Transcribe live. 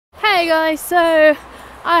Hey guys, so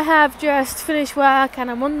I have just finished work and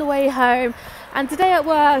I'm on the way home, and today at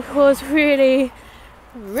work was really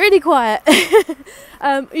quiet.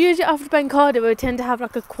 Usually after bank holiday we tend to have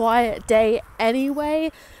like a quiet day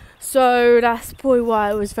anyway, so that's probably why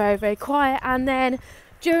it was very quiet. And then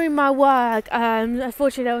during my work,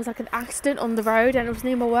 unfortunately there was like an accident on the road and it was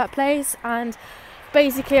near my workplace, and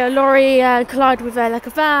basically a lorry collided with like a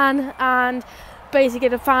van, and basically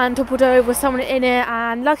the van toppled over someone in it,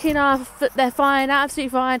 and lucky enough that they're fine, absolutely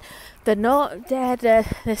fine. They're not dead,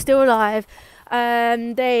 they're still alive.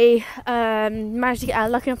 They managed to get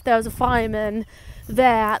out. Lucky enough there was a fireman there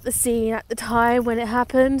at the scene at the time when it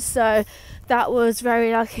happened, so that was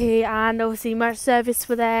very lucky. And obviously much service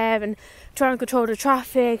were there and trying to control the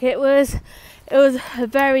traffic. It was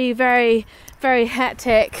very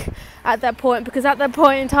hectic at that point, because at that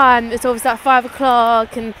point in time it's obviously like 5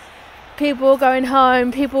 o'clock and people going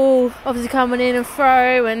home, people obviously coming in and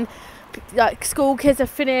fro, and like school kids are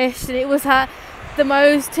finished, and it was at the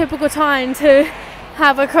most typical time to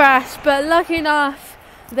have a crash. But lucky enough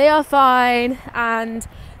they are fine, and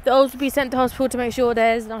they'll also be sent to hospital to make sure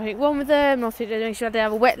there's nothing wrong with them, obviously to make sure they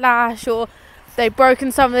have a wet lash or they've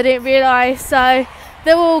broken something they didn't realise. So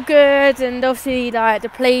they're all good, and obviously like the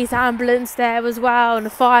police ambulance there as well, and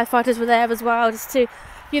the firefighters were there as well, just to,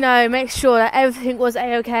 you know, make sure that everything was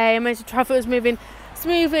a-okay and make sure traffic was moving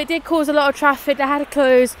smoothly. It did cause a lot of traffic. They had to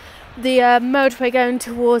close the motorway going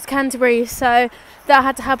towards Canterbury, so that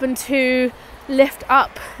had to happen to lift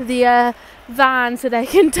up the van so they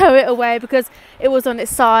can tow it away, because it was on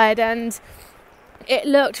its side and it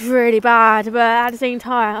looked really bad. But at the same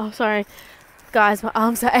time, oh sorry guys, my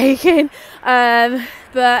arms are aching, but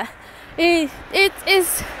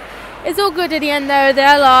it's all good at the end though.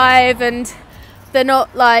 They're alive and they're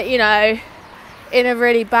not, like, you know, in a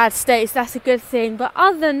really bad state, so that's a good thing. But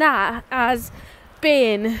other than that, as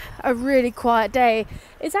being a really quiet day,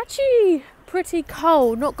 it's actually pretty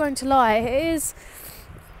cold, not going to lie. It is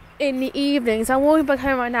in the evenings. I'm walking back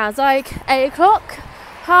home right now. It's like 8 o'clock,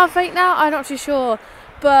 half 8 now, I'm not too sure,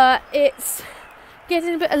 but it's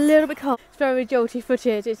getting a little bit cold. It's very jolty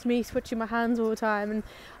footage. It's me switching my hands all the time, and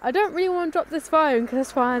I don't really want to drop this phone, because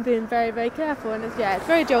that's why I'm being very careful. And it's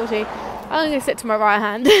very jolty. I'm going to sit to my right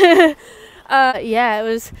hand. Yeah, it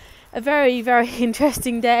was a very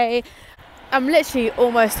interesting day. I'm literally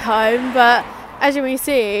almost home, but as you can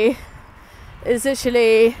see, it's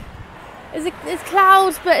literally it's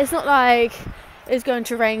clouds, but it's not like it's going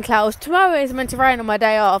to rain clouds. Tomorrow is meant to rain on my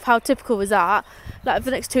day off. How typical is that? Like for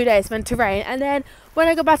the next 2 days it's meant to rain, and then when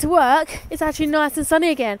I go back to work it's actually nice and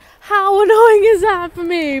sunny again. How annoying is that for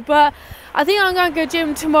me? But I think I'm going to go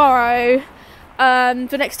gym tomorrow for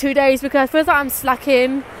the next 2 days, because I feel like I'm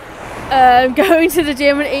slacking going to the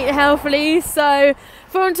gym and eating healthily. So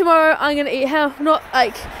from tomorrow I'm going to eat I'm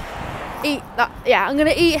going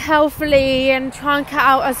to eat healthily and try and cut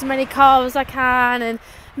out as many carbs as I can and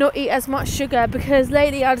not eat as much sugar, because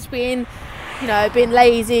lately I've just been, you know, being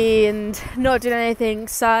lazy and not doing anything.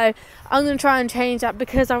 So I'm going to try and change that,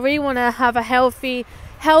 because I really want to have a healthier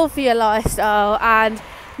lifestyle and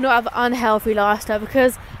not have an unhealthy lifestyle,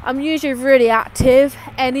 because I'm usually really active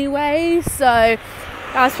anyway. So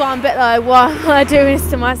that's why I'm a bit like, why am I doing this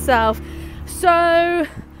to myself? So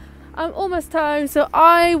I'm almost home, so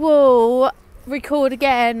I will record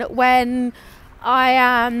again when I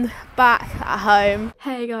am back at home.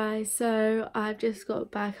 Hey guys, so I've just got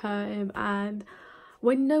back home, and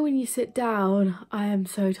when you sit down, I am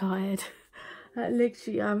so tired.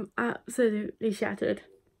 Literally, I'm absolutely shattered.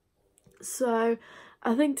 So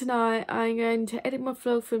I think tonight I'm going to edit my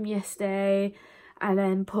vlog from yesterday, and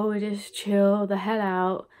then probably just chill the hell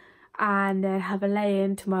out, and then have a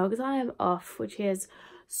lay-in tomorrow, because I am off, which is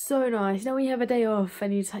so nice. You know when you have a day off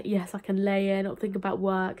and you're just like, yes, I can lay in, not think about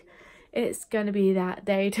work. It's going to be that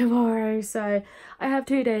day tomorrow. So I have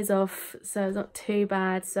 2 days off, so it's not too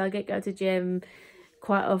bad. So I get to go to gym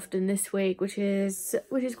quite often this week, which is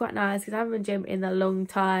quite nice, because I haven't been gym in a long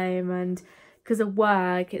time, and because of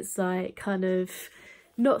work it's like kind of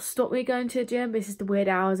not stopped me going to the gym. It's just the weird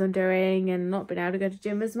hours I'm doing and not being able to go to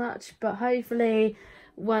gym as much. But hopefully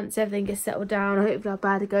once everything gets settled down, hopefully I'll be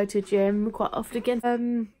able to go to the gym quite often again.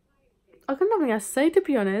 I got nothing else to say, to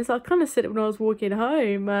be honest. I kind of said it when I was walking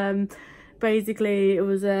home. Basically it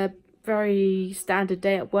was a very standard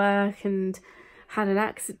day at work, and had an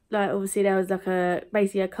accident. Like obviously there was like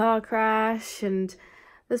basically a car crash, and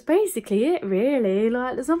that's basically it really.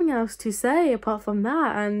 Like there's nothing else to say apart from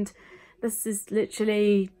that, and this is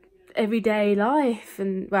literally everyday life.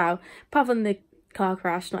 And well, apart from the car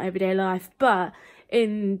crash, not everyday life, but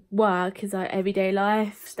in work is like everyday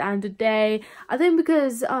life, standard day. I think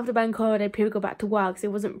because after bank holiday people go back to work, so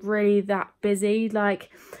it wasn't really that busy. Like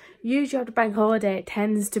usually after bank holiday it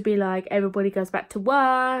tends to be like everybody goes back to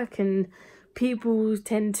work and people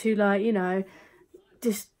tend to, like, you know,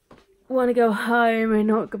 just want to go home and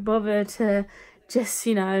not bother to just,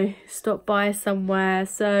 you know, stop by somewhere.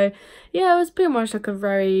 So yeah, it was pretty much like a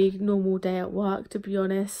very normal day at work, to be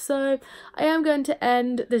honest. So I am going to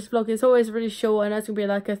end this vlog. It's always really short and it's gonna be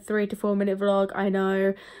like a 3 to 4 minute vlog, I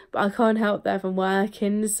know, but I can't help that if I'm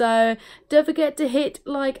working. So don't forget to hit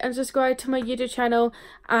like and subscribe to my YouTube channel,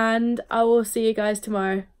 and I will see you guys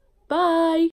tomorrow. Bye.